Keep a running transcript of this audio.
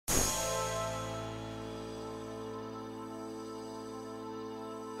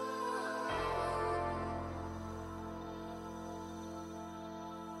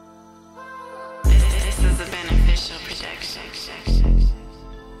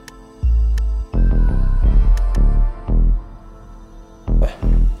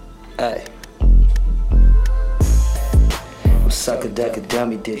Ay. Sucker, ducker,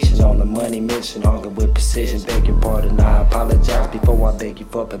 dummy ditching on a money mission, hunger with precision. Beg your pardon, I apologize before I beg you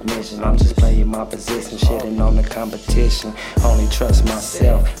for permission. I'm just playing my position, shitting on the competition. Only trust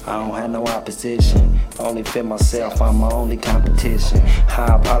myself, I don't have no opposition. Only fear myself, I'm my only competition.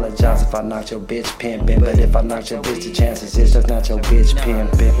 I apologize if I knocked your bitch pimpin', but if I knocked your bitch, the chances is that's not your bitch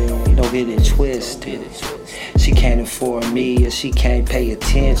pimpin'. Don't get it twisted. She can't afford me, or she can't pay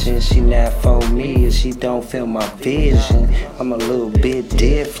attention. She not for me, or she don't feel my vision. I'm a little bit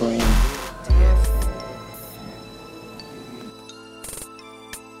different.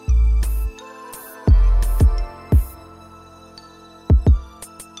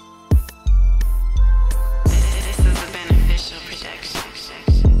 This is a beneficial projection.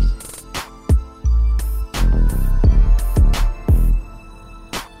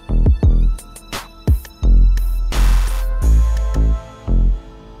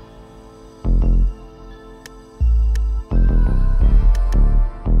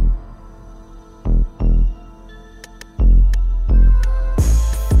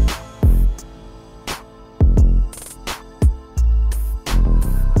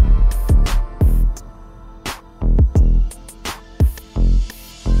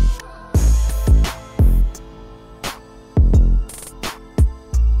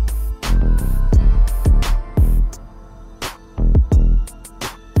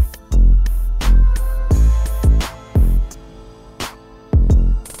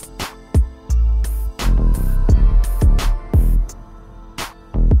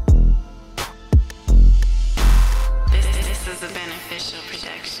 This is a beneficial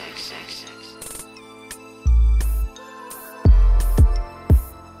projection.